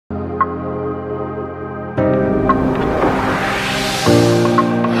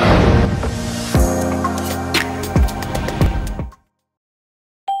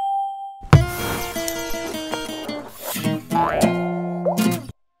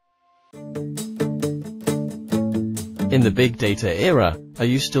In the big data era, are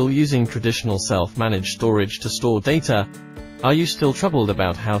you still using traditional self-managed storage to store data? Are you still troubled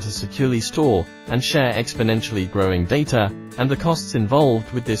about how to securely store and share exponentially growing data, and the costs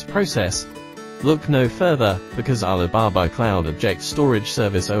involved with this process? Look no further, because Alibaba Cloud Object Storage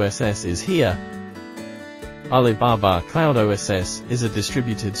Service OSS is here. Alibaba Cloud OSS is a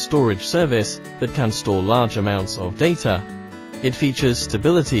distributed storage service that can store large amounts of data. It features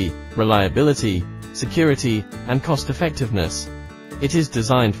stability, reliability, security, and cost-effectiveness. It is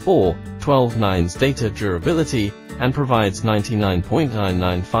designed for 12 nines data durability and provides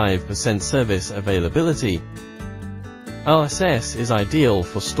 99.995% service availability. OSS is ideal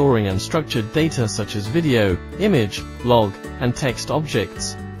for storing unstructured data such as video, image, log, and text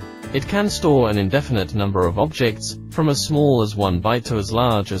objects. It can store an indefinite number of objects, from as small as 1 byte to as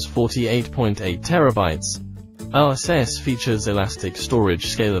large as 48.8 terabytes. OSS features elastic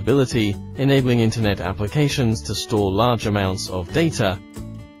storage scalability, enabling Internet applications to store large amounts of data.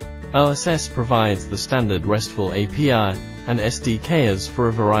 OSS provides the standard RESTful API and SDKs for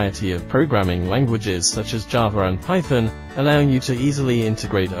a variety of programming languages such as Java and Python, allowing you to easily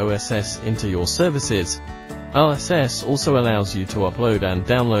integrate OSS into your services. OSS also allows you to upload and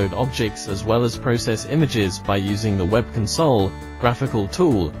download objects as well as process images by using the Web Console, Graphical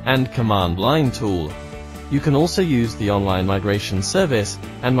Tool, and Command Line Tool. You can also use the Online Migration Service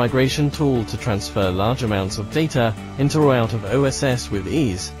and Migration Tool to transfer large amounts of data into or out of OSS with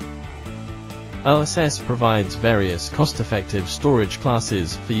ease. OSS provides various cost-effective storage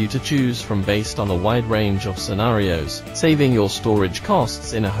classes for you to choose from based on a wide range of scenarios, saving your storage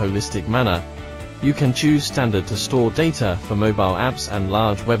costs in a holistic manner. You can choose Standard to store data for mobile apps and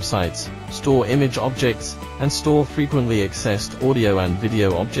large websites, store image objects, and store frequently accessed audio and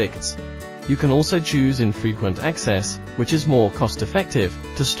video objects. You can also choose Infrequent Access, which is more cost-effective,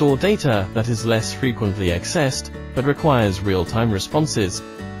 to store data that is less frequently accessed, but requires real-time responses.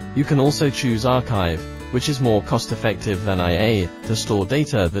 You can also choose Archive, which is more cost-effective than IA, to store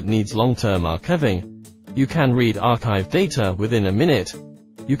data that needs long-term archiving. You can read archive data within a minute.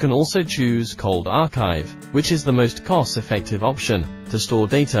 You can also choose Cold Archive, which is the most cost-effective option, to store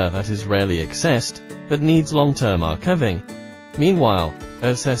data that is rarely accessed, but needs long-term archiving. Meanwhile,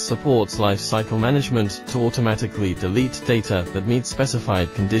 OSS supports lifecycle management to automatically delete data that meets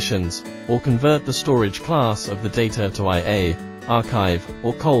specified conditions, or convert the storage class of the data to IA, Archive,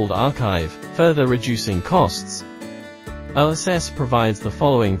 or Cold Archive, further reducing costs. OSS provides the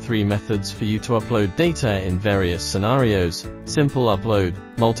following 3 methods for you to upload data in various scenarios: simple upload,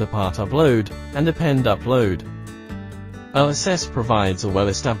 multi-part upload, and append upload. OSS provides a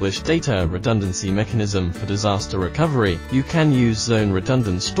well-established data redundancy mechanism for disaster recovery. You can use zone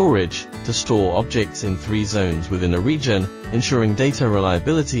redundant storage to store objects in 3 zones within a region, ensuring data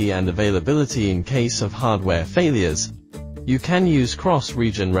reliability and availability in case of hardware failures. You can use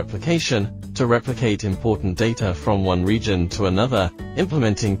cross-region replication to replicate important data from one region to another,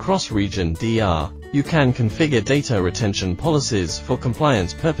 implementing cross-region DR. You can configure data retention policies for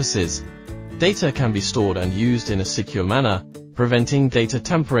compliance purposes. Data can be stored and used in a secure manner, preventing data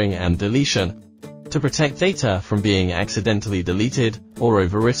tampering and deletion. To protect data from being accidentally deleted or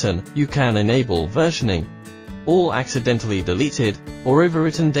overwritten, you can enable versioning. All accidentally deleted or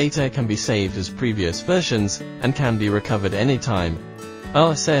overwritten data can be saved as previous versions and can be recovered anytime.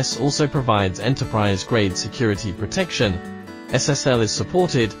 OSS also provides enterprise-grade security protection. SSL is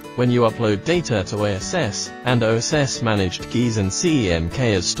supported when you upload data to OSS, and OSS-managed keys and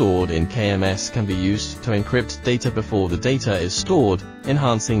CMKs stored in KMS can be used to encrypt data before the data is stored,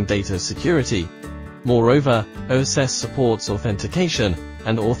 enhancing data security. Moreover, OSS supports authentication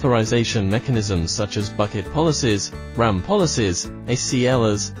and authorization mechanisms such as bucket policies, RAM policies,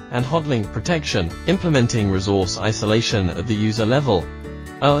 ACLs, and hotlink protection, implementing resource isolation at the user level.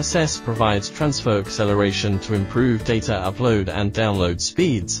 OSS provides transfer acceleration to improve data upload and download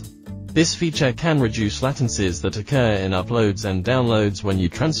speeds. This feature can reduce latencies that occur in uploads and downloads when you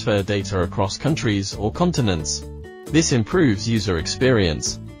transfer data across countries or continents. This improves user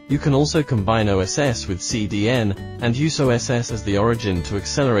experience. You can also combine OSS with CDN, and use OSS as the origin to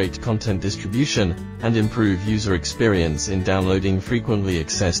accelerate content distribution, and improve user experience in downloading frequently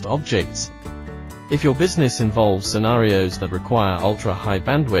accessed objects. If your business involves scenarios that require ultra-high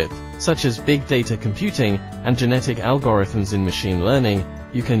bandwidth, such as big data computing and genetic algorithms in machine learning,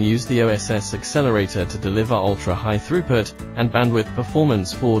 you can use the OSS accelerator to deliver ultra-high throughput and bandwidth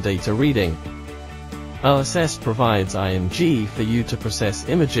performance for data reading. OSS provides IMG for you to process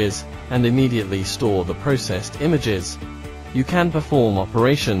images and immediately store the processed images. You can perform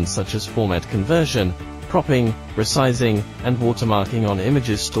operations such as format conversion, cropping, resizing, and watermarking on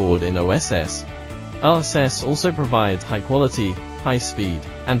images stored in OSS. RSS also provides high-quality, high-speed,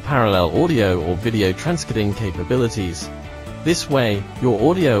 and parallel audio or video transcoding capabilities. This way, your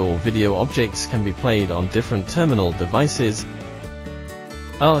audio or video objects can be played on different terminal devices.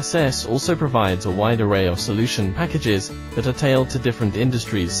 RSS also provides a wide array of solution packages that are tailored to different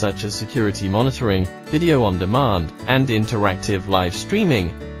industries such as security monitoring, video on demand, and interactive live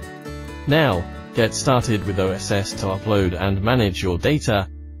streaming. Now, get started with RSS to upload and manage your data.